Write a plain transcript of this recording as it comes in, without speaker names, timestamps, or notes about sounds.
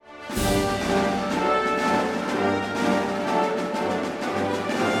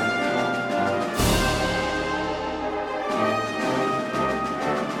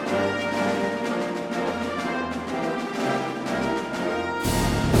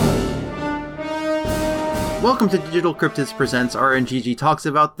Welcome to Digital Cryptids Presents RNGG Talks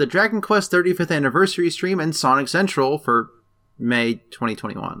about the Dragon Quest 35th Anniversary stream and Sonic Central for May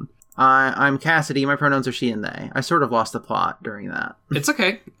 2021. I'm Cassidy, my pronouns are she and they. I sort of lost the plot during that. It's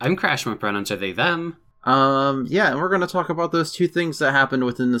okay. I'm Crash, my pronouns are they, them. Yeah, and we're going to talk about those two things that happened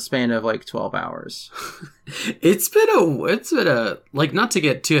within the span of like 12 hours. It's been a, like, not to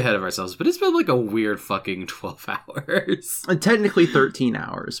get too ahead of ourselves, but it's been like a weird fucking 12 hours. And technically 13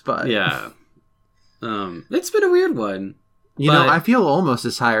 hours, but... Yeah. It's been a weird one. You know, I feel almost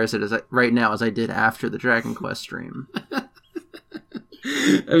as tired right now as I did after the Dragon Quest stream. I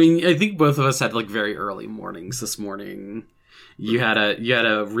mean, I think both of us had like very early mornings this morning. You had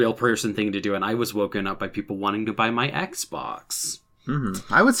a real person thing to do, and I was woken up by people wanting to buy my Xbox.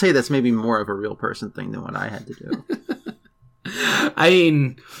 Mm-hmm. I would say that's maybe more of a real person thing than what I had to do. I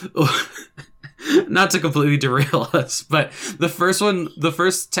mean, not to completely derail us, but the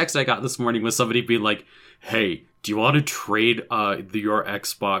first text I got this morning was somebody being like, "Hey, do you want to trade your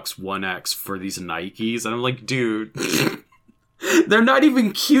Xbox One X for these Nikes?" And I'm like, dude, they're not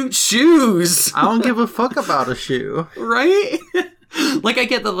even cute shoes. I don't give a fuck about a shoe. Right? Like, I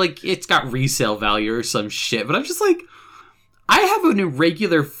get that, like, it's got resale value or some shit, but I'm just like, I have an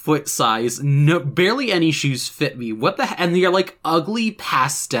irregular foot size. No, barely any shoes fit me. What the and they're like ugly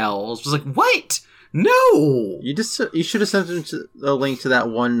pastels. Just like, what? No. You should have sent them a link to that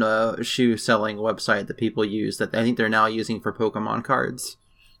one shoe selling website that people use that I think they're now using for Pokemon cards.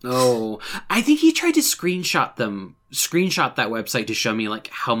 Oh, I think he tried to screenshot that website to show me like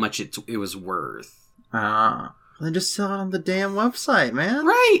how much it was worth. Then just sell it on the damn website, man.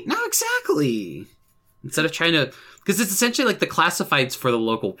 Right? No, exactly. Instead of trying to, because it's essentially like the classifieds for the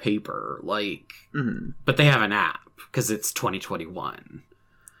local paper, like, but they have an app because it's 2021.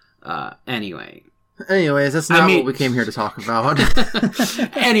 Anyways, that's not what we came here to talk about.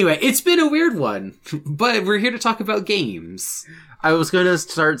 Anyway, it's been a weird one, but we're here to talk about games. I was going to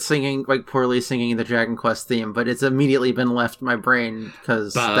start singing, like, poorly singing the Dragon Quest theme, but it's immediately been left my brain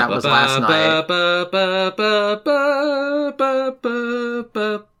because that was last night.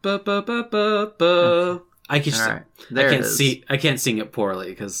 I can't sing it poorly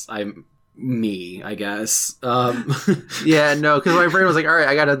because I'm me, I guess. Yeah, no, because my brain was like, all right,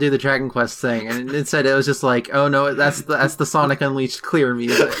 I gotta do the Dragon Quest thing, and instead it was just like, oh no, that's the Sonic Unleashed clear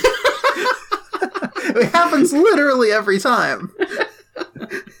music. It happens literally every time.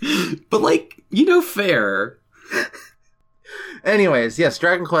 But like, fair. Anyways, yes,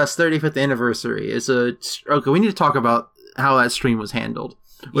 Dragon Quest 35th Anniversary is okay, we need to talk about how that stream was handled.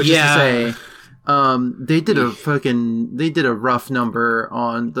 Which is to say, they did a rough number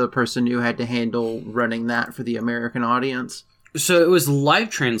on the person who had to handle running that for the American audience. So it was live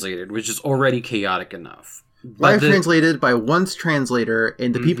translated, which is already chaotic enough. Translated by one's translator,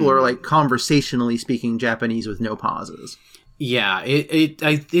 and the people are like conversationally speaking Japanese with no pauses. Yeah,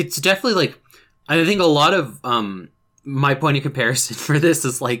 it's definitely like, I think a lot of my point of comparison for this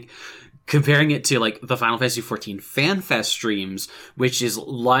is like comparing it to like the Final Fantasy XIV FanFest streams, which is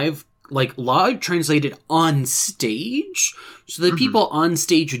live translated on stage, so the people on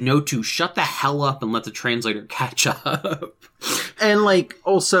stage know to shut the hell up and let the translator catch up. And like,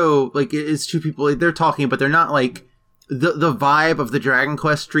 also, like, it's two people, like, they're talking, but they're not like, the vibe of the Dragon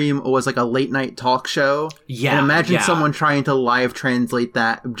Quest stream was like a late night talk show. Yeah. And imagine someone trying to live translate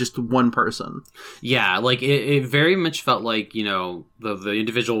that, just one person. Yeah, like, it very much felt like, the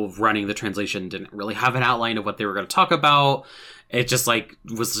individual running the translation didn't really have an outline of what they were going to talk about. It just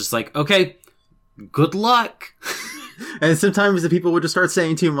was like, okay, good luck. And sometimes the people would just start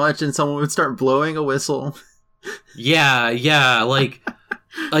saying too much and someone would start blowing a whistle. Yeah, like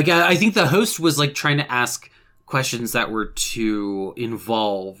I think the host was like trying to ask questions that were too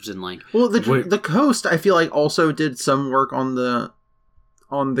involved and like. Well, the host, I feel like, also did some work on the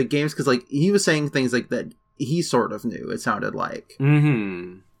games, because like he was saying things like that he sort of knew. It sounded like.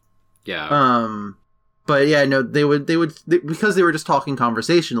 Yeah. But yeah, no, they would because they were just talking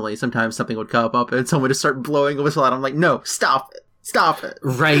conversationally. Sometimes something would come up and someone would just start blowing a whistle out. I'm like, no, stop it.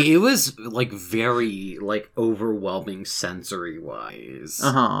 Right, it was like very like overwhelming sensory wise.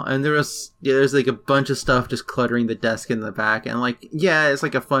 And there's like a bunch of stuff just cluttering the desk in the back, and like, yeah, it's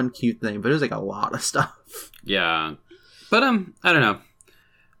like a fun, cute thing, but it was like a lot of stuff. Yeah, but I don't know.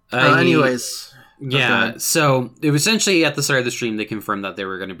 Anyways. Yeah, so it was essentially at the start of the stream they confirmed that they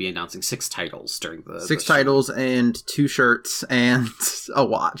were going to be announcing 6 titles during the titles and 2 shirts and a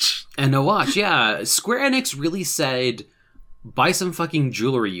watch. Yeah. Square Enix really said, buy some fucking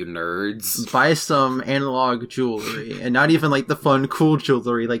jewelry, you nerds. Buy some analog jewelry, and not even like the fun, cool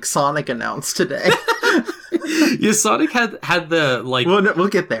jewelry like Sonic announced today. Yeah, Sonic had the like. We'll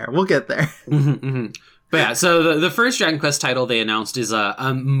get there. Mm-hmm. But yeah, so the first Dragon Quest title they announced is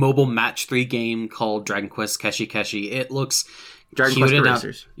a mobile match 3 game called Dragon Quest Keshi Keshi. It looks Dragon cute Quest enough.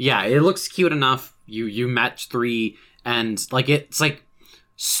 Erasers. Yeah, it looks cute enough. You match 3, and like it's like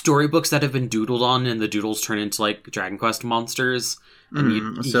storybooks that have been doodled on, and the doodles turn into like Dragon Quest monsters.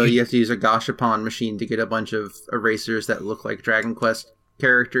 And so you have to use a Gashapon machine to get a bunch of erasers that look like Dragon Quest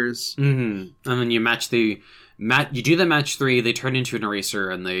characters. And then you you do the match 3, they turn into an eraser,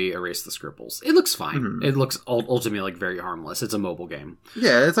 and they erase the scribbles. It looks fine. It looks ultimately like very harmless. It's a mobile game.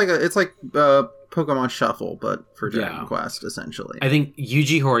 Yeah, it's like Pokemon Shuffle, but for Dragon Quest, essentially. I think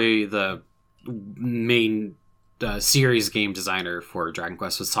Yuji Horii, the main series game designer for Dragon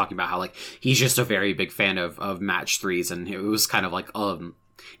Quest, was talking about how like he's just a very big fan of match 3s, and it was kind of like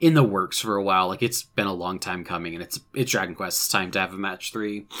in the works for a while. Like it's been a long time coming, and it's Dragon Quest. It's time to have a match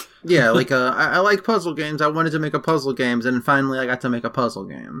 3. Yeah, like I like puzzle games. I wanted to make a puzzle games, and finally I got to make a puzzle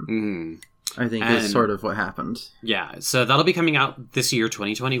game. I think is sort of what happened. Yeah, so that'll be coming out this year,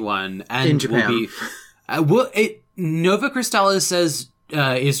 2021, and in Japan. Nova Crystallis says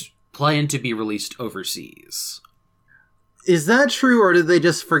is planned to be released overseas. Is that true, or did they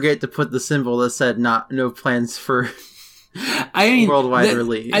just forget to put the symbol that said no plans for worldwide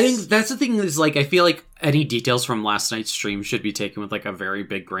release? I think that's the thing is, like, I feel like any details from last night's stream should be taken with, like, a very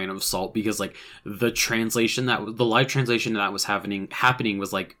big grain of salt, because, like, the live translation that was happening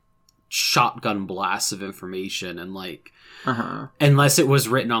was, like, shotgun blasts of information, and, like, unless it was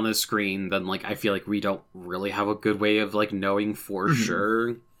written on the screen, then, like, I feel like we don't really have a good way of, like, knowing for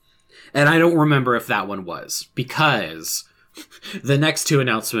sure. And I don't remember if that one was, because the next 2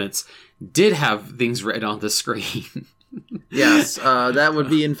 announcements did have things written on the screen. Yes, that would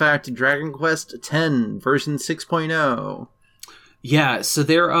be, in fact, Dragon Quest X version 6.0. Yeah, so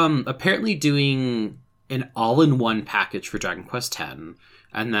they're apparently doing an all-in-one package for Dragon Quest X,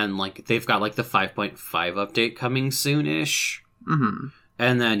 and then like they've got like the 5.5 update coming soonish.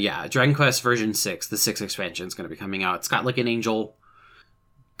 And then Dragon Quest version 6, the 6 expansion is going to be coming out. It's got like an angel.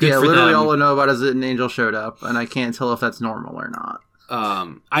 Good for literally them. all I know about is that an angel showed up, and I can't tell if that's normal or not.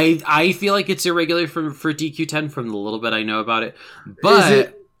 I feel like it's irregular for DQ10 from the little bit I know about it.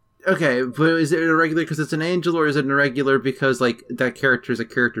 But is it irregular because it's an angel, or is it irregular because like that character is a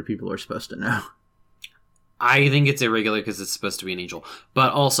character people are supposed to know? I think it's irregular because it's supposed to be an angel.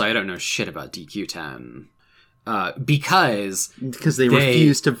 But also, I don't know shit about DQ10. Because they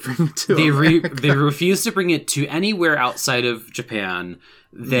refuse to bring it to they refuse to bring it to anywhere outside of Japan.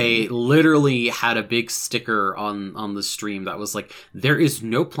 They literally had a big sticker on the stream that was like, there is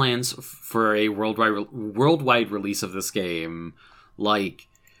no plans for a worldwide release of this game. Like,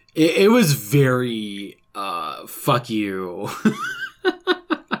 it was very fuck you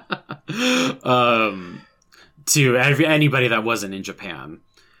to anybody that wasn't in Japan.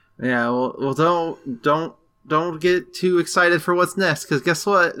 Yeah, well don't get too excited for what's next, because guess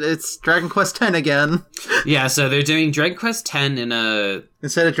what? It's Dragon Quest X again. Yeah, so they're doing Dragon Quest X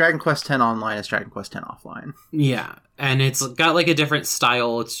instead of Dragon Quest X Online, it's Dragon Quest X Offline. Yeah, and it's got like a different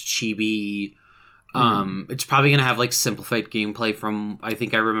style. It's chibi. It's probably going to have like simplified gameplay from, I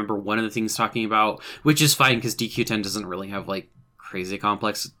think I remember one of the things talking about, which is fine because DQ10 doesn't really have like crazy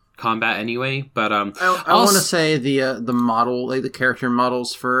complex combat anyway. But I want to say the model, like the character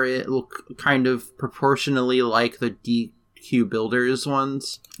models for it, look kind of proportionally like the DQ Builders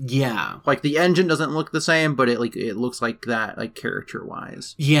ones. Yeah, like the engine doesn't look the same, but it looks like that, like character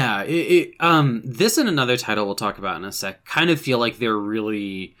wise. Yeah, this and another title we'll talk about in a sec kind of feel like they're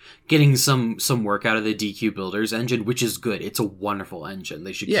really getting some work out of the DQ Builders engine, which is good. It's a wonderful engine.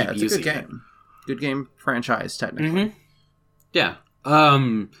 They should keep using it. Yeah, it's a good game. Good game franchise, technically. Yeah.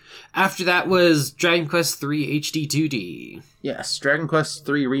 After that was Dragon Quest III HD 2D. Yes, Dragon Quest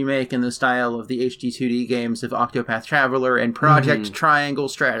III remake in the style of the HD 2D games of Octopath Traveler and Project Triangle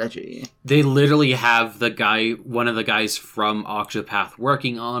Strategy. They literally have one of the guys from Octopath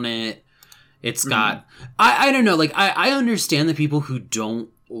working on it. It's got, I don't know, like, I understand the people who don't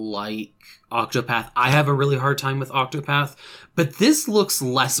like Octopath. I have a really hard time with Octopath, but this looks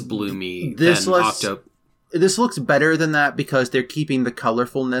less bloomy than Octopath. This looks better than that because they're keeping the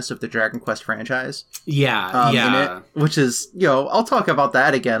colorfulness of the Dragon Quest franchise. Yeah, in it, which is, I'll talk about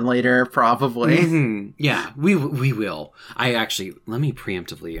that again later, probably. Yeah, we will. I need to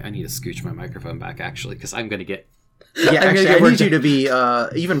scooch my microphone back, actually, because I'm going to get... Yeah, I need you to be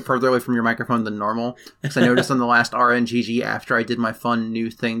even further away from your microphone than normal, because I noticed on the last RNGG, after I did my fun new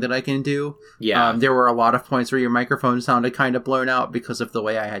thing that I can do, there were a lot of points where your microphone sounded kind of blown out because of the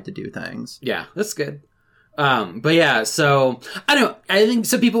way I had to do things. Yeah, that's good. But yeah, so I don't know. I think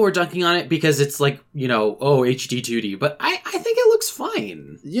some people were dunking on it because it's like, HD 2D, but I think it looks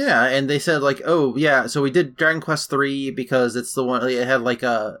fine. Yeah, and they said like, oh yeah, so we did Dragon Quest 3 because it's the one it had like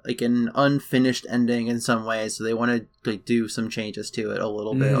an unfinished ending in some ways, so they wanted to do some changes to it a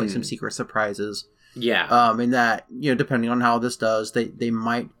little bit, like some secret surprises. Yeah. And that, depending on how this does, they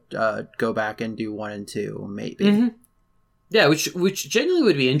might go back and do 1 and 2, maybe. Mm-hmm. Yeah, which genuinely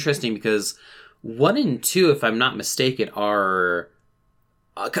would be interesting because 1 and 2, if I'm not mistaken, are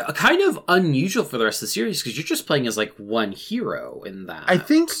kind of unusual for the rest of the series because you're just playing as like one hero in that. I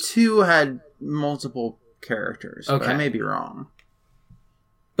think 2 had multiple characters, okay. But I may be wrong.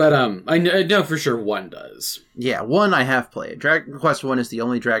 But I know for sure 1 does. Yeah, 1 I have played. Dragon Quest 1 is the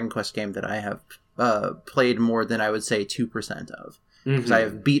only Dragon Quest game that I have played more than I would say 2% of. Because I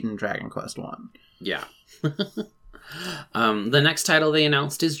have beaten Dragon Quest 1. Yeah. The next title they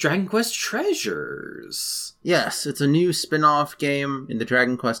announced is Dragon Quest Treasures. Yes, it's a new spin-off game in the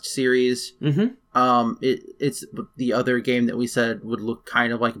Dragon Quest series. Mm-hmm. It's the other game that we said would look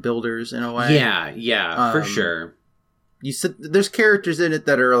kind of like Builders in a way. Yeah, for sure. You said there's characters in it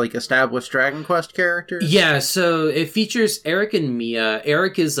that are like established Dragon Quest characters? Yeah, so it features Eric and Mia.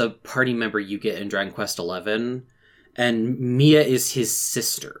 Eric is a party member you get in Dragon Quest XI, and Mia is his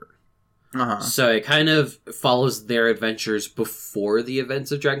sister. So it kind of follows their adventures before the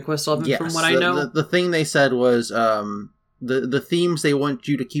events of Dragon Quest XI, from what I know. The thing they said was the themes they want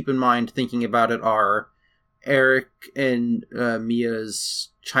you to keep in mind thinking about it are Eric and Mia's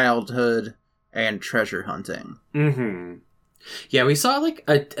childhood and treasure hunting. Mm-hmm. Yeah, we saw like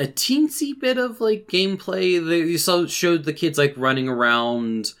a teensy bit of like gameplay. Showed the kids like running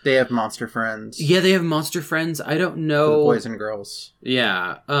around. They have monster friends. Yeah, they have monster friends. I don't know. For the boys and girls.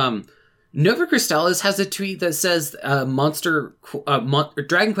 Yeah. Nova Crystallis has a tweet that says Dragon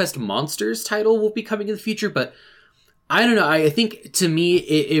Quest Monsters title will be coming in the future, but I don't know. I think to me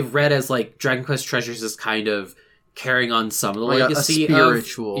it read as like Dragon Quest Treasures is kind of carrying on some of the legacy a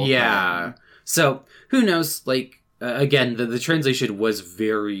spiritual of... Yeah. So who knows? Like again, the translation was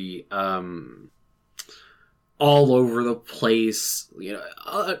very all over the place,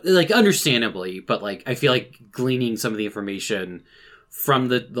 like understandably, but like I feel like gleaning some of the information from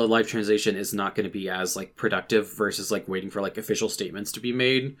the live translation is not going to be as like productive versus like waiting for like official statements to be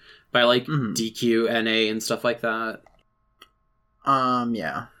made by like DQ, NA, and stuff like that.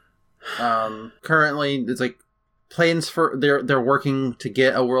 Yeah. Currently, it's like plans for they're working to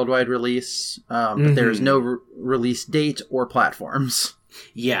get a worldwide release, but there's no release date or platforms.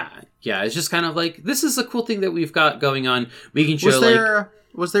 Yeah. It's just kind of like this is a cool thing that we've got going on. We can show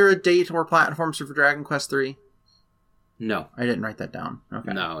was there a date or platforms for Dragon Quest 3? No. I didn't write that down.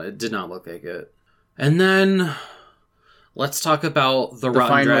 Okay. No, it did not look like it. And then let's talk about the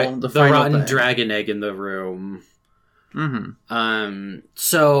rotten dragon egg in the room. Mm-hmm.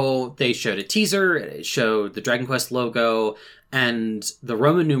 So they showed a teaser, it showed the Dragon Quest logo, and the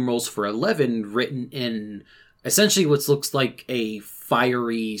Roman numerals for 11 written in essentially what looks like a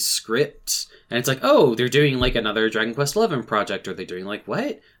fiery script. And it's like, oh, they're doing like another Dragon Quest 11 project. Are they doing like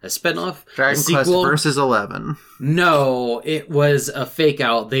what? A spinoff? Dragon Quest versus 11. No, it was a fake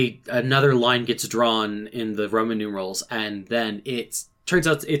out. Another line gets drawn in the Roman numerals, and then turns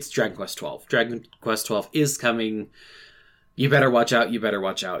out it's Dragon Quest 12. Dragon Quest 12 is coming. You better watch out. You better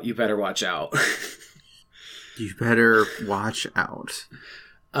watch out. You better watch out. You better watch out.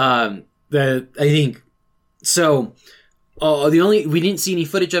 I think so. We didn't see any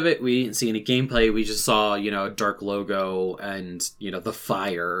footage of it. We didn't see any gameplay. We just saw, a dark logo and, the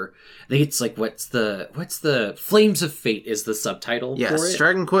fire. I think it's like, what's the Flames of Fate is the subtitle for it. Yes,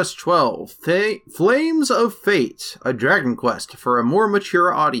 Dragon Quest 12. Flames of Fate, a Dragon Quest for a more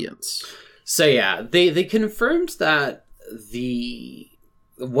mature audience. So yeah, they confirmed that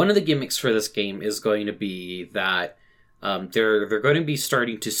one of the gimmicks for this game is going to be that they're going to be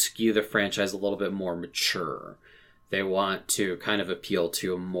starting to skew the franchise a little bit more mature. They want to kind of appeal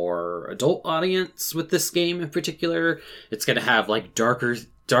to a more adult audience with this game in particular. It's going to have like darker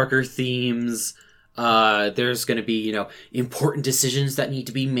themes. There's going to be, important decisions that need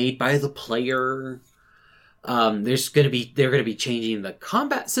to be made by the player. They're going to be changing the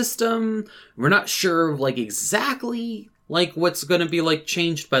combat system. We're not sure like exactly like what's going to be like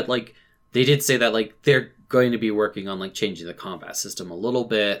changed, but like they did say that like they're going to be working on like changing the combat system a little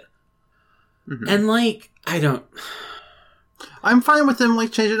bit. Mm-hmm. And like I'm fine with them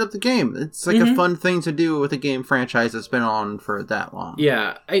like changing up the game. It's like a fun thing to do with a game franchise that's been on for that long.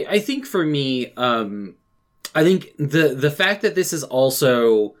 Yeah, I think for me, I think the fact that this is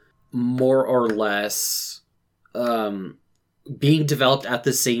also more or less being developed at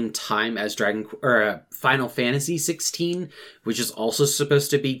the same time as Final Fantasy 16, which is also supposed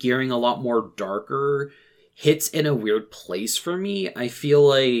to be gearing a lot more darker, hits in a weird place for me. I feel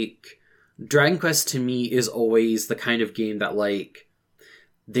like Dragon Quest to me is always the kind of game that, like,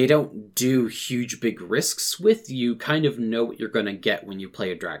 they don't do huge big risks with. You kind of know what you're going to get when you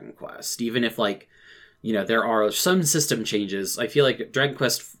play a Dragon Quest. Even if, like, you know, there are some system changes, I feel like Dragon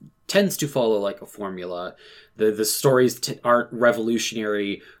Quest tends to follow, like, a formula. The stories aren't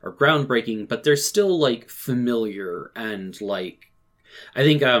revolutionary or groundbreaking, but they're still, like, familiar and, like, I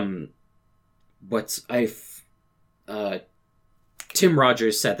think, Tim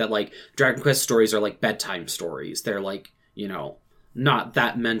Rogers said that, like, Dragon Quest stories are like bedtime stories. They're, like, you know, not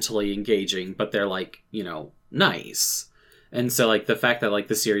that mentally engaging, but they're, like, you know, nice. And so, like, the fact that, like,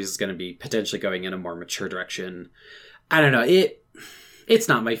 the series is going to be potentially going in a more mature direction, I don't know, it's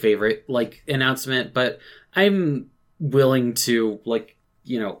not my favorite, like, announcement, but I'm willing to, like,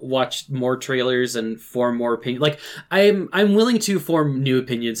 you know, watch more trailers and form more opinions. Like, I'm willing to form new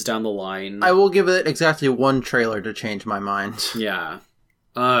opinions down the line. I will give it exactly one trailer to change my mind. Yeah.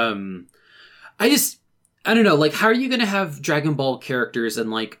 I don't know, like, how are you gonna have Dragon Ball characters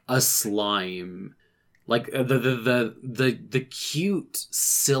and, like, a slime? Like, the cute,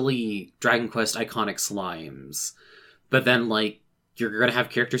 silly Dragon Quest iconic slimes. But then, like, you're gonna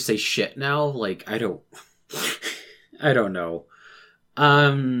have characters say shit now? Like, I don't know.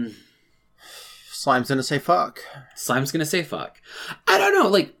 Slime's gonna say fuck. Slime's gonna say fuck. I don't know,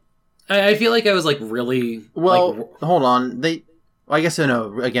 like, I feel like I was, like, really... Well, like, hold on. I guess I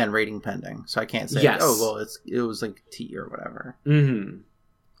know, again, rating pending, so I can't say, yes. Oh, well, it was, like, T or whatever. Mm-hmm.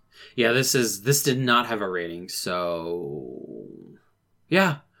 Yeah, this did not have a rating, so...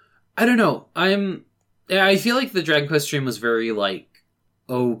 Yeah. I don't know. I feel like the Dragon Quest stream was very, like,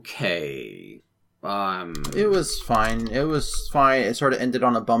 okay. It was fine. It sort of ended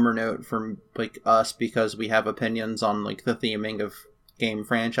on a bummer note for, like, us, because we have opinions on, like, the theming of game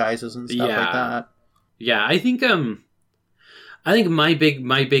franchises and stuff like that. Yeah, I think my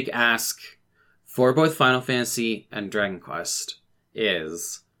big ask for both Final Fantasy and Dragon Quest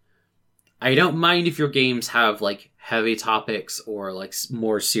is, I don't mind if your games have, like, heavy topics or, like,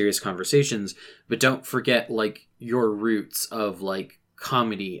 more serious conversations, but don't forget, like, your roots of, like,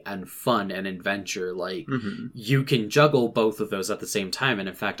 comedy and fun and adventure. Like, you can juggle both of those at the same time, and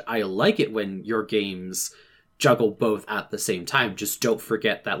in fact, I like it when your games juggle both at the same time. Just don't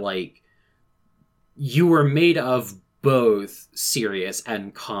forget that, like, you were made of both serious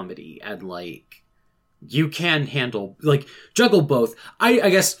and comedy, and, like, you can handle, like, juggle both.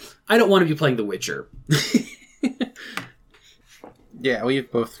 I guess I don't want to be playing The Witcher. Yeah,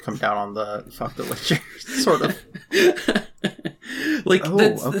 we've both come down on the fuck The Witcher, sort of. Like,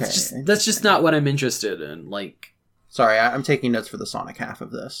 that's just not what I'm interested in. Like, sorry, I'm taking notes for the Sonic half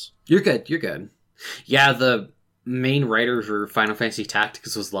of this. You're good. Yeah, the main writer for Final Fantasy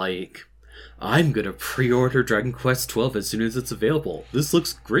Tactics was like, I'm gonna pre-order Dragon Quest 12 as soon as it's available. This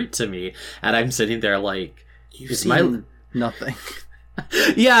looks great to me. And I'm sitting there like, you've seen nothing.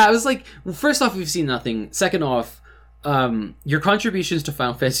 Yeah, I was like, well, first off, we've seen nothing. Second off, your contributions to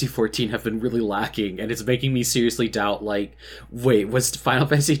Final Fantasy XIV have been really lacking, and it's making me seriously doubt, like, wait, was Final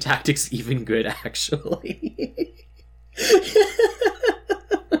Fantasy Tactics even good, actually?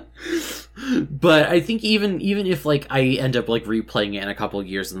 But I think even if, like, I end up, like, replaying it in a couple of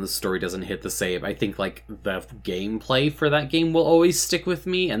years and the story doesn't hit the same, I think, like, the gameplay for that game will always stick with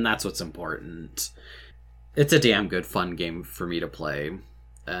me, and that's what's important. It's a damn good fun game for me to play,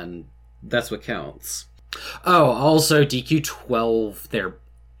 and that's what counts. Oh, also DQ12, they're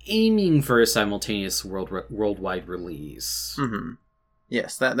aiming for a simultaneous worldwide release. Mm-hmm.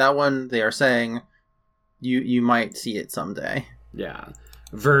 Yes, that one, they are saying you might see it someday. Yeah.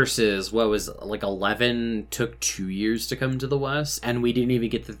 Versus, what was, like, 11 took 2 years to come to the West, and we didn't even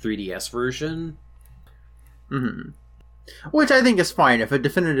get the 3DS version. Mm-hmm. Which I think is fine. If a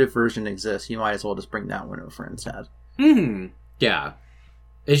definitive version exists, you might as well just bring that one over instead. Mm-hmm. Yeah.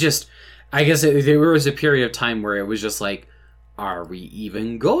 It's just, I guess there was a period of time where it was just like, are we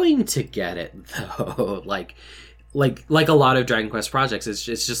even going to get it, though? like a lot of Dragon Quest projects, it's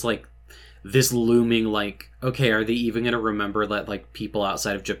just like this looming, like, okay, are they even going to remember that, like, people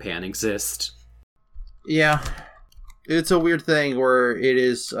outside of Japan exist? Yeah. It's a weird thing where it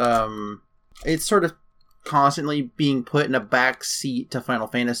is, it's sort of constantly being put in a back seat to Final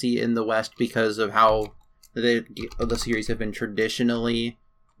Fantasy in the West because of how the series have been traditionally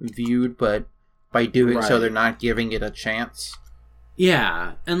viewed, but by doing so, they're not giving it a chance.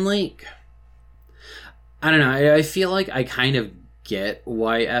 Yeah, and, like, I don't know, I feel like I kind of get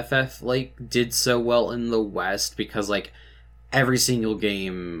why FF, like, did so well in the West, because, like, every single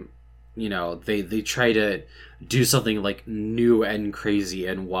game, you know, they try to do something like new and crazy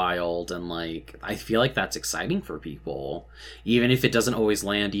and wild, and like I feel like that's exciting for people, even if it doesn't always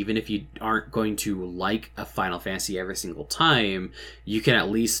land. Even if you aren't going to like a Final Fantasy every single time, you can at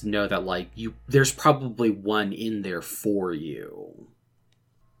least know that like there's probably one in there for you.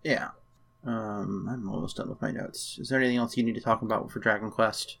 Yeah. I'm almost done with my notes. Is there anything else you need to talk about for Dragon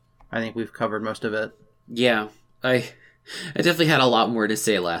Quest? I think we've covered most of it. Yeah, I definitely had a lot more to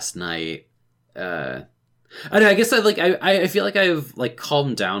say last night. I don't know, I guess I feel like I've like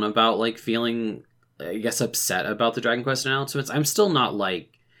calmed down about like feeling, I guess, upset about the Dragon Quest announcements. I'm still not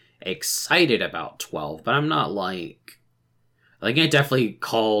like excited about 12, but I'm not like I definitely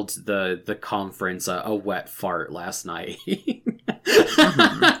called the conference a wet fart last night.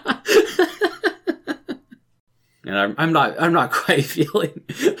 And I'm not quite feeling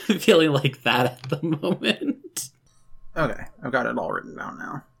like that at the moment. Okay, I've got it all written down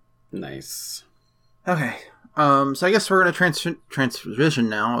now. Nice. Okay, so I guess we're going to transition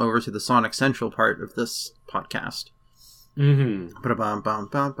now over to the Sonic Central part of this podcast. Mm-hmm.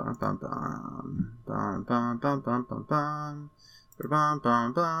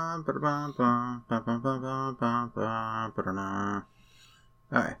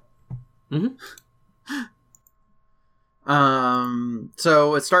 Okay. Mm-hmm.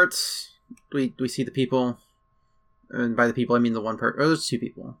 So it starts. We see the people, and by the people I mean the one person. Oh, there's two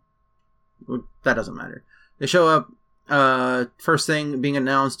people. That doesn't matter. They show up. First thing being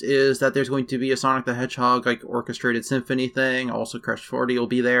announced is that there's going to be a Sonic the Hedgehog like orchestrated symphony thing. Also, Crush 40 will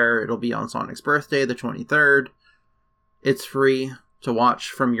be there. It'll be on Sonic's birthday, the 23rd. It's free to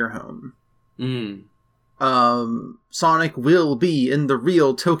watch from your home. Sonic will be in the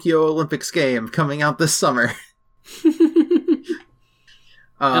real Tokyo Olympics game coming out this summer. And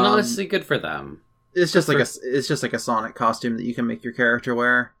honestly, good for them. It's just like a Sonic costume that you can make your character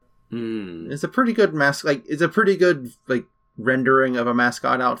wear. It's a pretty good it's a pretty good like rendering of a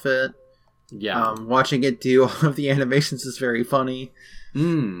mascot outfit. Yeah. Watching it do all of the animations is very funny.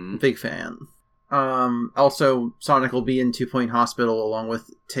 Big fan. Also, Sonic will be in 2 Point Hospital along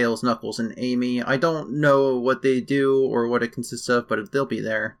with Tails, Knuckles, and Amy. I don't know what they do or what it consists of, but they'll be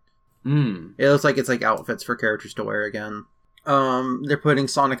there. It looks like it's like outfits for characters to wear again. They're putting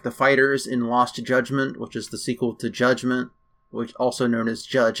Sonic the Fighters in Lost Judgment, which is the sequel to Judgment, which also known as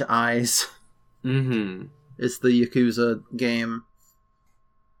Judge Eyes. It's the Yakuza game.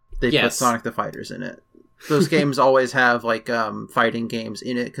 They put Sonic the Fighters in it. Those games always have like fighting games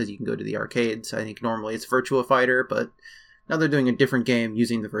in it because you can go to the arcades. I think normally it's Virtua Fighter, but now they're doing a different game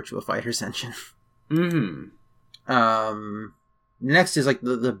using the Virtua Fighters engine. Next is like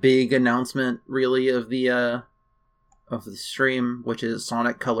the big announcement really of the stream, which is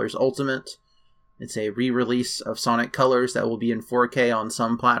Sonic Colors Ultimate. It's a re-release of Sonic Colors that will be in 4K on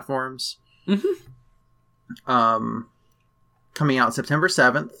some platforms. Coming out September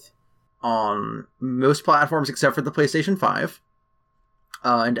 7th on most platforms except for the PlayStation 5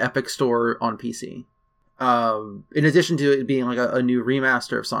 and Epic Store on PC. In addition to it being like a new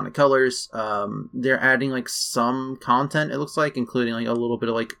remaster of Sonic Colors, they're adding like some content, it looks like, including like a little bit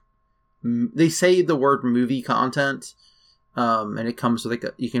of like they say the word movie content, and it comes with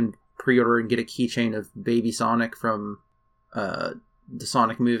like you can pre-order and get a keychain of Baby Sonic from the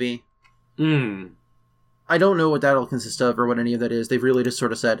Sonic movie. I don't know what that'll consist of or what any of that is. They've really just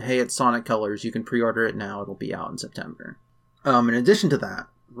sort of said, hey, it's Sonic Colors, you can pre-order it now, it'll be out in September. In addition to that,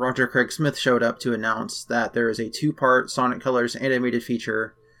 Roger Craig Smith showed up to announce that there is a 2-part Sonic Colors animated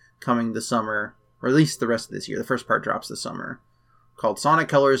feature coming this summer, or at least the rest of this year. The first part drops this summer, called Sonic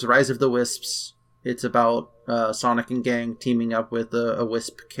Colors Rise of the Wisps. It's about Sonic and gang teaming up with a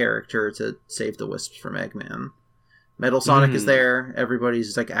Wisp character to save the Wisps from Eggman. Metal Sonic is there.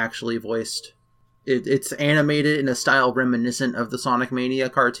 Everybody's like actually voiced. It's animated in a style reminiscent of the Sonic Mania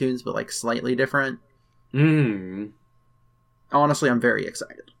cartoons, but like slightly different. Honestly, I'm very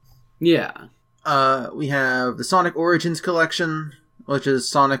excited. Yeah. We have the Sonic Origins Collection, which is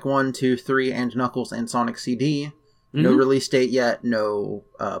Sonic 1, 2, 3, and Knuckles and Sonic CD. No release date yet, no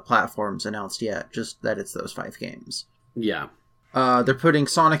platforms announced yet, just that it's those 5 games. Yeah. They're putting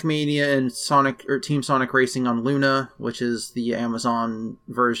Sonic Mania and Team Sonic Racing on Luna, which is the Amazon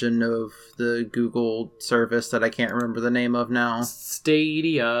version of the Google service that I can't remember the name of now.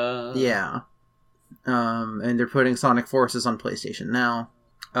 Stadia. Yeah. And they're putting Sonic Forces on PlayStation Now.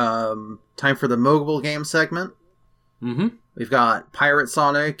 Time for the mobile game segment. We've got Pirate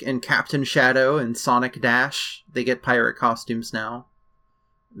Sonic and Captain Shadow and Sonic Dash. They get pirate costumes now.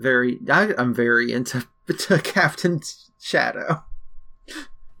 I'm very into Captain Shadow.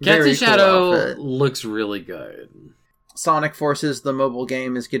 Captain Shadow looks really good. Sonic Forces, the mobile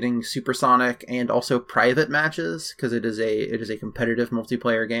game, is getting Supersonic and also private matches because it is a competitive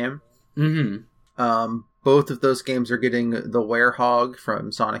multiplayer game. Mm-hmm. Both of those games are getting the Werehog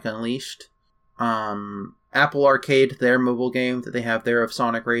from Sonic Unleashed. Apple Arcade, their mobile game that they have there of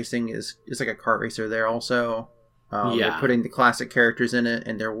Sonic Racing, is like a kart racer there also. They're putting the classic characters in it,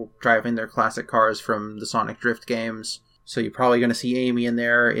 and they're driving their classic cars from the Sonic Drift games. So you're probably going to see Amy in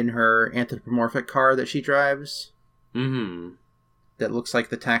there in her anthropomorphic car that she drives. Mm-hmm. That looks like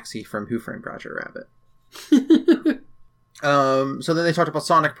the taxi from Who Framed Roger Rabbit. So then they talked about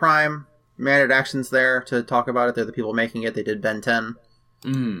Sonic Prime. Manic Action's there to talk about it. They're the people making it. They did Ben 10.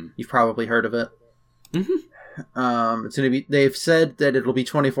 You've probably heard of it. Mm-hmm. It's going to be. They've said that it'll be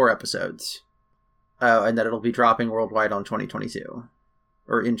 24 episodes, and that it'll be dropping worldwide on 2022,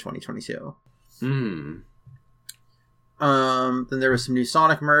 or in 2022. Then there was some new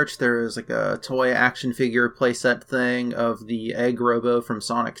Sonic merch. There was like a toy action figure playset thing of the Egg Robo from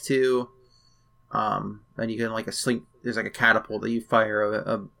Sonic 2. And you can there's like a catapult that you fire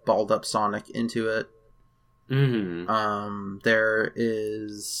a balled up Sonic into it. Mm-hmm. There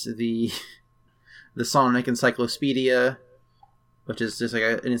is the Sonic Encyclopedia, which is just like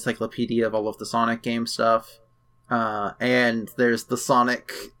an encyclopedia of all of the Sonic game stuff. And there's the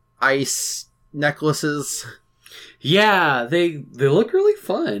Sonic ice necklaces. Yeah, they look really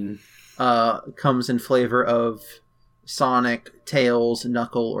fun. Comes in flavor of Sonic, Tails,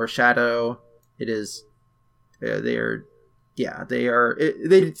 Knuckle, or Shadow. It is... They are...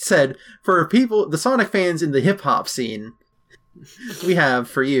 They said, for people, the Sonic fans in the hip-hop scene, we have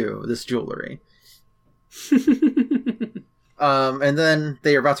for you this jewelry. And then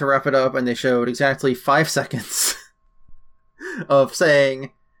they are about to wrap it up, and they showed exactly 5 seconds of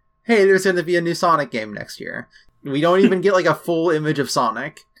saying, hey, there's going to be a new Sonic game next year. We don't even get like a full image of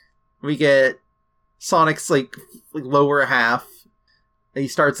Sonic. We get Sonic's like lower half. He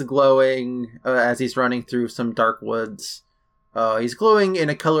starts glowing as he's running through some dark woods. He's glowing in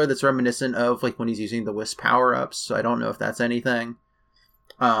a color that's reminiscent of like when he's using the Wisp power-ups, so I don't know if that's anything.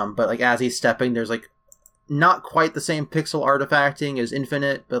 But like as he's stepping, there's like not quite the same pixel artifacting as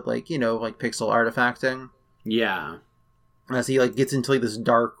Infinite, but like, like pixel artifacting. Yeah. As he like gets into like this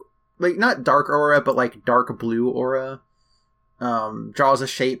dark, like not dark aura, but like dark blue aura. Draws a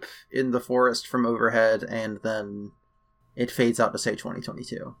shape in the forest from overhead, and then it fades out to say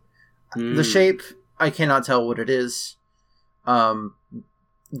 2022. The shape, I cannot tell what it is.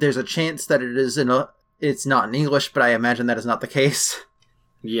 There's a chance that it's not in English, but I imagine that is not the case.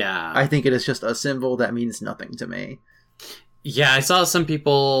 Yeah. I think it is just a symbol that means nothing to me. Yeah, I saw some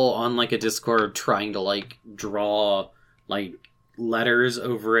people on like a Discord trying to like draw like letters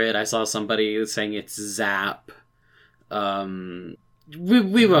over it. I saw somebody saying it's Zap. We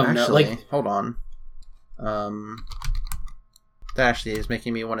won't know. Like, hold on. That actually is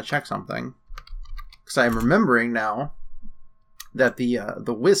making me want to check something, because I'm remembering now that the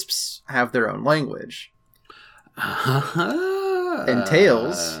Wisps have their own language, and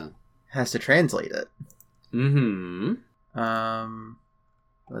Tails has to translate it. Mm-hmm.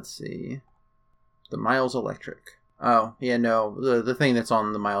 Let's see. The Miles Electric. Oh, yeah, no. The thing that's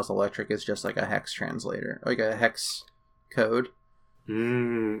on the Miles Electric is just like a hex translator. Like a hex code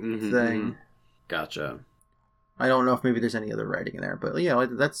thing. Gotcha. I don't know if maybe there's any other writing in there, but yeah,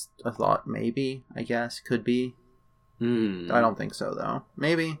 that's a thought. Maybe, I guess. Could be. I don't think so, though.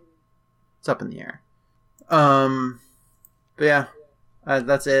 Maybe. It's up in the air. But yeah.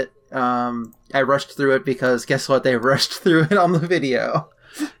 That's it. I rushed through it because guess what? They rushed through it on the video.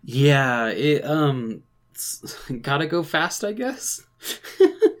 Yeah, it gotta go fast, I guess.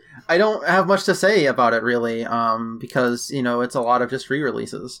 I don't have much to say about it really, because it's a lot of just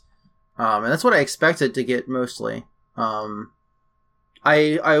re-releases, and that's what I expected to get mostly. I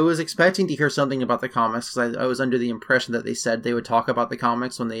was expecting to hear something about the comics because I was under the impression that they said they would talk about the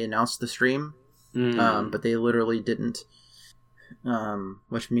comics when they announced the stream, but they literally didn't.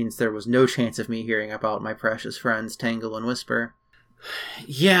 Which means there was no chance of me hearing about my precious friends Tangle and Whisper.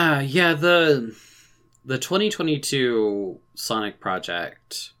 Yeah, the 2022 Sonic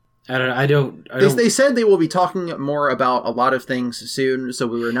project. I don't. They said they will be talking more about a lot of things soon, so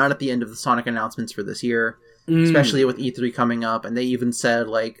we were not at the end of the Sonic announcements for this year, especially with E3 coming up, and they even said,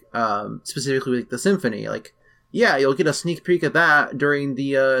 like, specifically like the Symphony, like, yeah, you'll get a sneak peek of that during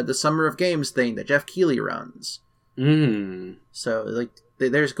the Summer of Games thing that Jeff Keighley runs. So, like,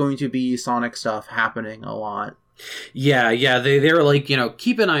 there's going to be Sonic stuff happening a lot. Yeah, they were like,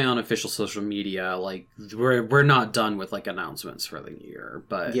 keep an eye on official social media. Like, we're not done with like announcements for the year,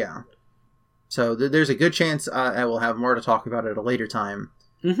 but yeah. So there's a good chance I will have more to talk about at a later time.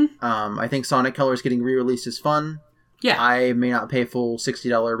 I think Sonic Colors getting re-released is fun. Yeah. I may not pay full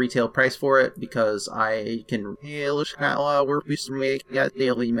 $60 retail price for it because I can I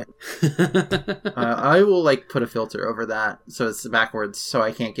will like put a filter over that so it's backwards so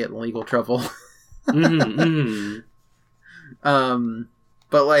I can't get in legal trouble.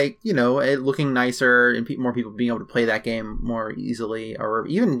 But like, you know, it looking nicer and more people being able to play that game more easily, or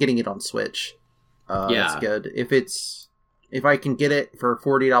even getting it on Switch. That's good. If I can get it for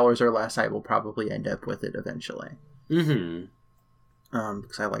 $40 or less, I will probably end up with it eventually. Because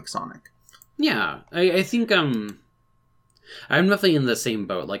I like Sonic. Yeah, I think I'm definitely in the same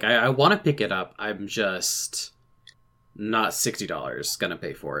boat. Like, I want to pick it up. I'm just not $60 gonna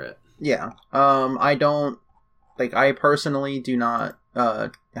pay for it. Yeah. I personally do not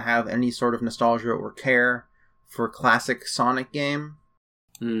have any sort of nostalgia or care for classic Sonic game.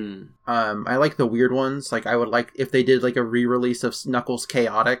 I like the weird ones. Like, I would like if they did like a re-release of Knuckles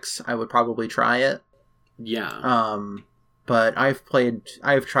Chaotix, I would probably try it. Yeah. But I've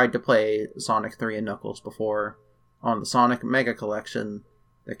tried to play Sonic 3 and Knuckles before on the Sonic Mega Collection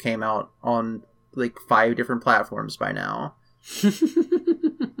that came out on like 5 different platforms by now.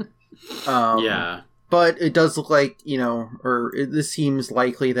 Yeah. But it does look like, you know, this seems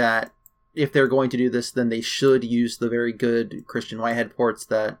likely that if they're going to do this, then they should use the very good Christian Whitehead ports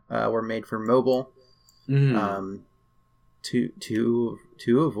that were made for mobile. Two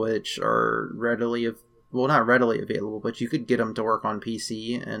of which are not readily available, but you could get them to work on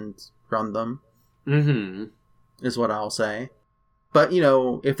PC and run them. Is what I'll say. But, you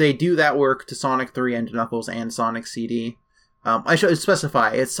know, if they do that work to Sonic 3 and Knuckles and Sonic CD... I should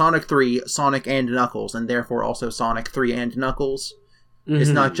specify, it's Sonic 3, Sonic and Knuckles, and therefore also Sonic 3 and Knuckles. It's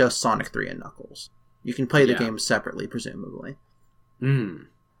not just Sonic 3 and Knuckles. You can play the games separately, presumably. But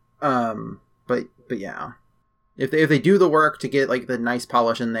yeah. If they do the work to get, like, the nice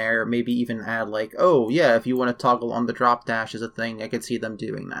polish in there, maybe even add, like, oh, yeah, if you want to toggle on the drop dash as a thing, I could see them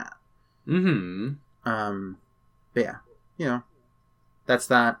doing that. But yeah, you know, that's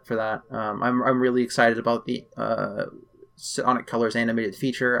that for that. I'm really excited about the, Sonic Colors animated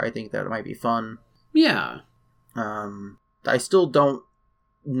feature. I think that it might be fun. Yeah. I still don't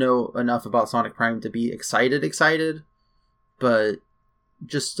know enough about Sonic Prime to be excited, but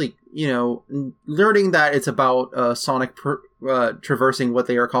just like, you know, learning that it's about Sonic traversing what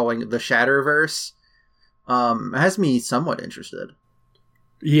they are calling the Shatterverse has me somewhat interested.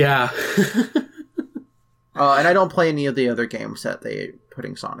 Yeah. And I don't play any of the other games that they're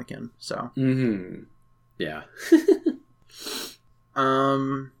putting Sonic in, so. Yeah.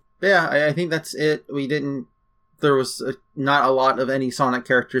 Yeah, I think that's it. There was not a lot of any Sonic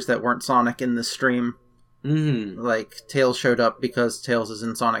characters that weren't Sonic in the stream. Like, Tails showed up because Tails is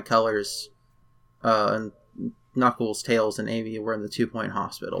in Sonic Colors, and Knuckles, Tails, and Amy were in the 2-Point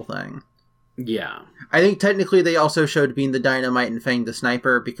Hospital thing. Yeah. I think technically they also showed Bean the Dynamite and Fang the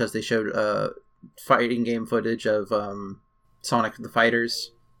Sniper because they showed fighting game footage of Sonic the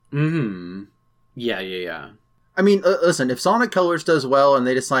Fighters. Yeah. I mean, listen, if Sonic Colors does well and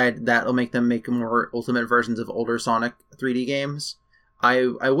they decide that'll make them make more Ultimate versions of older Sonic 3D games,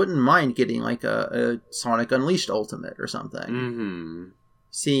 I wouldn't mind getting like a Sonic Unleashed Ultimate or something.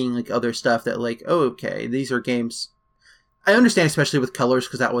 Seeing like other stuff that like, oh, okay, these are games... I understand, especially with Colors,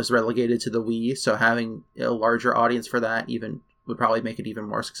 because that was relegated to the Wii, so having a larger audience for that even would probably make it even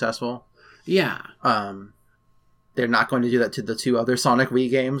more successful. Yeah. They're not going to do that to the 2 other Sonic Wii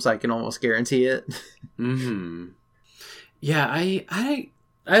games. I can almost guarantee it. Yeah, I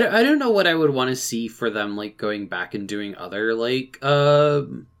don't know what I would want to see for them, like, going back and doing other, like,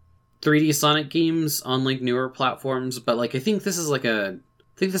 3D Sonic games on, like, newer platforms, but, like, I think this is a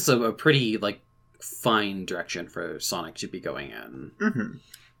pretty, like, fine direction for Sonic to be going in.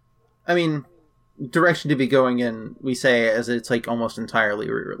 I mean, direction to be going in, we say as it's, like, almost entirely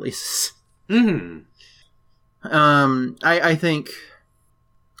re-releases. I think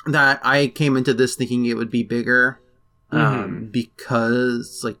that I came into this thinking it would be bigger,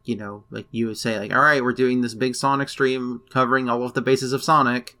 because, like, you know, like you would say, like, all right, we're doing this big Sonic stream covering all of the bases of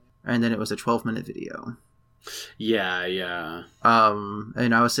Sonic, and then it was a 12-minute video. Yeah.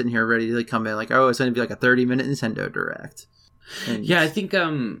 And I was sitting here ready to like, come in, like, oh, it's going to be like a 30-minute Nintendo Direct. And yeah, I think,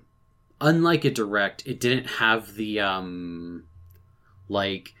 unlike a Direct, it didn't have the,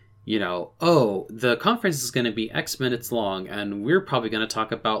 like... You know, oh, the conference is going to be X minutes long, and we're probably going to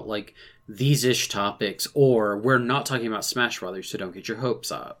talk about, like, these-ish topics, or we're not talking about Smash Brothers, so don't get your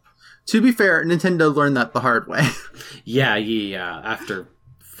hopes up. To be fair, Nintendo learned that the hard way. Yeah, after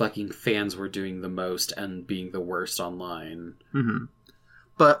fucking fans were doing the most and being the worst online.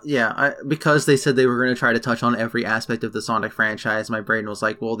 But yeah, because they said they were going to try to touch on every aspect of the Sonic franchise, my brain was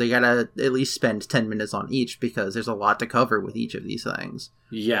like, well, they gotta at least spend 10 minutes on each because there's a lot to cover with each of these things.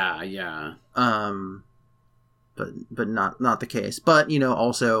 Yeah. But not the case. But,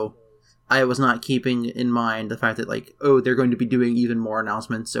 also, I was not keeping in mind the fact that, like, they're going to be doing even more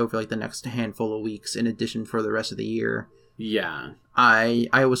announcements over, like, the next handful of weeks in addition for the rest of the year. Yeah. I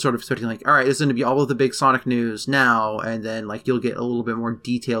was sort of expecting, like, all right, this is going to be all of the big Sonic news now, and then, like, you'll get a little bit more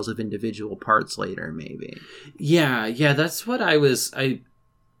details of individual parts later, maybe. Yeah, that's what I was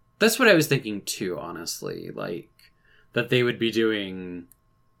thinking too, honestly. Like, that they would be doing,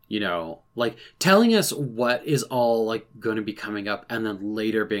 like, telling us what is all, like, going to be coming up, and then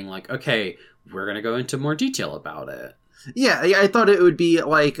later being like, okay, we're going to go into more detail about it. Yeah, I thought it would be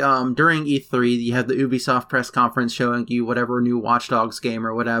like during E3, you have the Ubisoft press conference showing you whatever new Watch Dogs game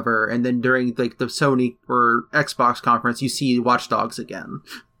or whatever, and then during like the Sony or Xbox conference, you see Watch Dogs again.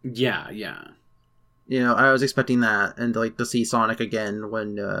 Yeah. I was expecting that, and like to see Sonic again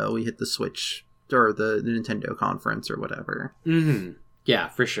when we hit the Switch or the Nintendo conference or whatever. Mm-hmm. Yeah,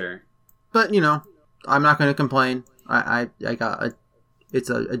 for sure. But I'm not going to complain. I got it's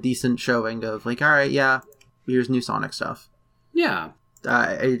a decent showing of like, all right, yeah. Here's new Sonic stuff. Yeah.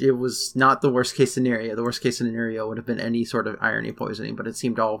 It was not the worst case scenario. The worst case scenario would have been any sort of irony poisoning, but it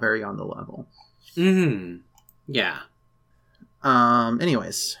seemed all very on the level. Mm-hmm. Yeah.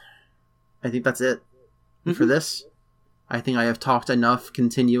 Anyways, I think that's it for this. I think I have talked enough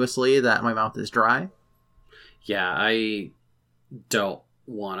continuously that my mouth is dry. Yeah, I don't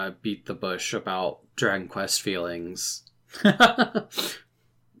want to beat the bush about Dragon Quest feelings.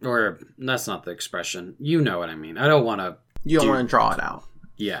 Or, that's not the expression. You know what I mean. I don't want to... You don't want to draw it out.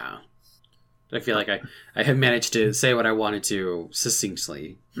 Yeah. I feel like I have managed to say what I wanted to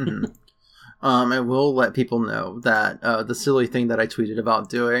succinctly. Mm-hmm. I will let people know that the silly thing that I tweeted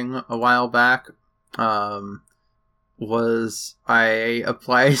about doing a while back was I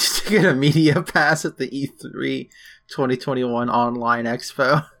applied to get a media pass at the E3 2021 online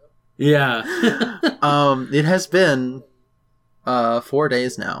expo. Yeah. It has been 4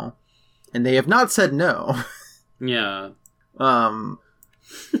 days now, and they have not said no. Yeah. I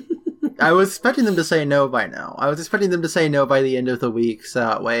was expecting them to say no by now. I was expecting them to say no by the end of the week, so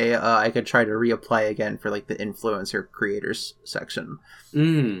that way I could try to reapply again for like the influencer creators section.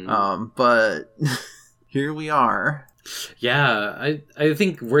 But here we are. Yeah, I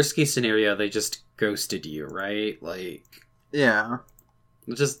think worst case scenario, they just ghosted you, right? Like, yeah,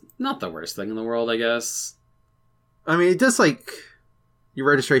 just not the worst thing in the world, I guess. I mean, it does, like, your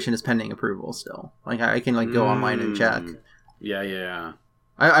registration is pending approval still. Like, I can, like, go online and check. Yeah.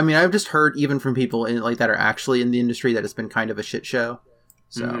 I mean, I've just heard, even from people in like that are actually in the industry, that it's been kind of a shit show.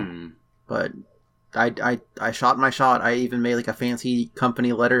 So, but I shot my shot. I even made, like, a fancy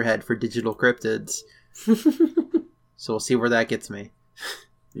company letterhead for Digital Cryptids. So we'll see where that gets me.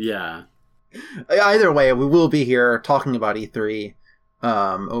 Yeah. Either way, we will be here talking about E3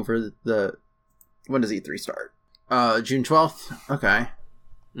 over the... When does E3 start? June 12th? Okay.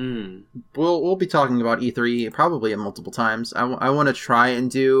 We'll be talking about E3 probably multiple times. I want to try and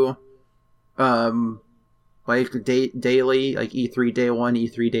do like daily, like E3 day 1,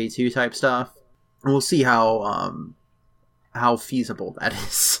 E3 day 2 type stuff. And we'll see how feasible that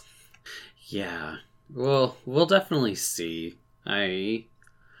is. Yeah. Well, we'll definitely see. I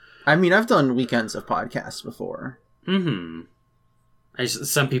mean, I've done weekends of podcasts before.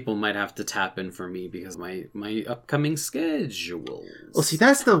 Some people might have to tap in for me because my upcoming schedules. Well, see,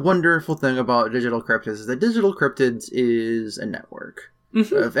 that's the wonderful thing about Digital Cryptids, is that Digital Cryptids is a network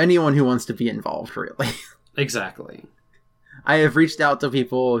of anyone who wants to be involved, really. Exactly. I have reached out to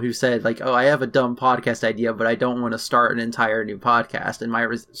people who said, like, oh, I have a dumb podcast idea, but I don't want to start an entire new podcast. And my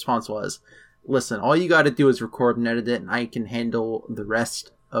response was, listen, all you got to do is record and edit it, and I can handle the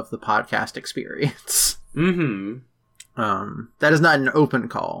rest of the podcast experience. That is not an open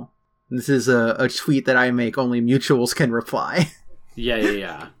call. This is a tweet that I make, only mutuals can reply.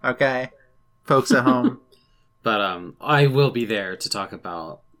 Yeah. Okay? Folks at home. But I will be there to talk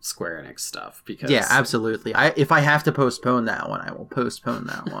about Square Enix stuff, because... Yeah, absolutely. If I have to postpone that one, I will postpone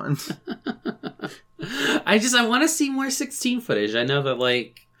that one. I want to see more 16 footage. I know that,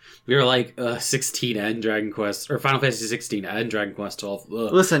 like, we were like 16 and Dragon Quest, or Final Fantasy 16 and Dragon Quest 12.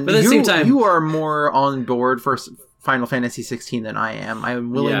 Ugh. Listen, but at the same time, you are more on board for Final Fantasy 16 than I am.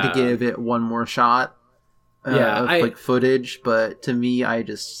 I'm willing to give it one more shot of footage, but to me, I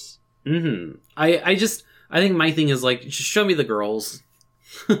just... I think my thing is, like, just show me the girls.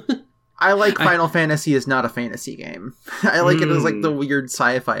 I like Final Fantasy is not a fantasy game. I like it as, like, the weird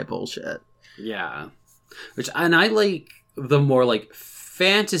sci-fi bullshit. Yeah. And I like the more, like,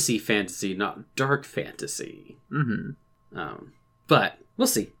 fantasy, not dark fantasy. Mm-hmm. But we'll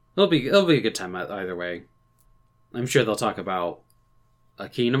see. It'll be a good time either way. I'm sure they'll talk about a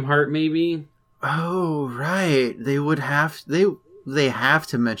Kingdom Heart, maybe. Oh, right. They would have they have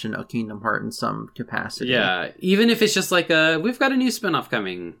to mention a Kingdom Heart in some capacity. Yeah, even if it's just like we've got a new spinoff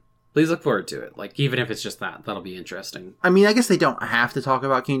coming. Please look forward to it. Like, even if it's just that'll be interesting. I mean, I guess they don't have to talk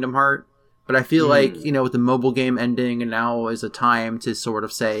about Kingdom Heart, but I feel like, with the mobile game ending, and now is a time to sort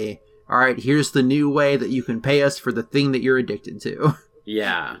of say, all right, here's the new way that you can pay us for the thing that you're addicted to.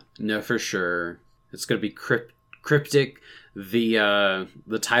 Yeah, no, for sure. It's going to be cryptic. The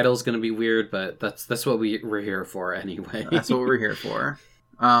title's going to be weird, but that's what we're here for anyway. That's what we're here for.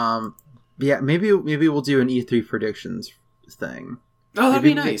 Yeah, maybe we'll do an E3 predictions thing. Oh, that'd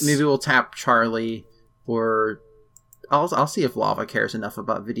be nice. Maybe we'll tap Charlie, or I'll see if Lava cares enough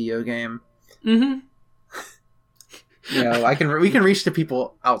about video game. Mm-hmm. We can reach the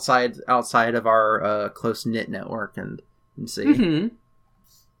people outside of our close knit network and see. Mm-hmm.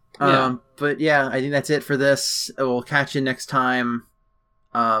 Yeah. But yeah, I think that's it for this. We'll catch you next time.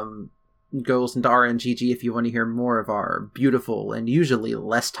 Go listen to RNGG if you want to hear more of our beautiful and usually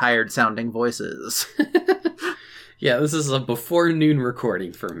less tired sounding voices. Yeah, this is a before noon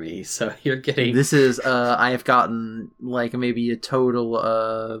recording for me, so you're getting... This is, I have gotten, like, maybe a total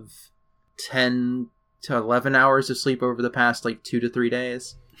of 10 to 11 hours of sleep over the past, 2 to 3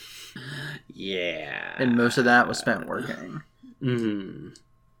 days. Yeah. And most of that was spent working. Mm-hmm.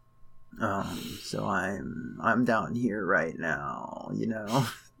 So I'm down here right now,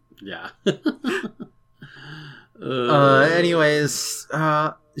 Yeah. Anyways,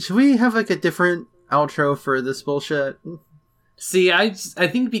 should we have, a different outro for this bullshit? See, I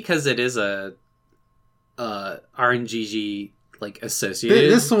think because it is a RNGG associated.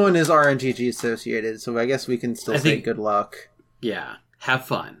 This one is RNGG associated, so I guess we can still say good luck. Yeah, have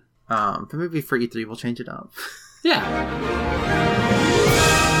fun. But maybe for E3 we'll change it up. Yeah.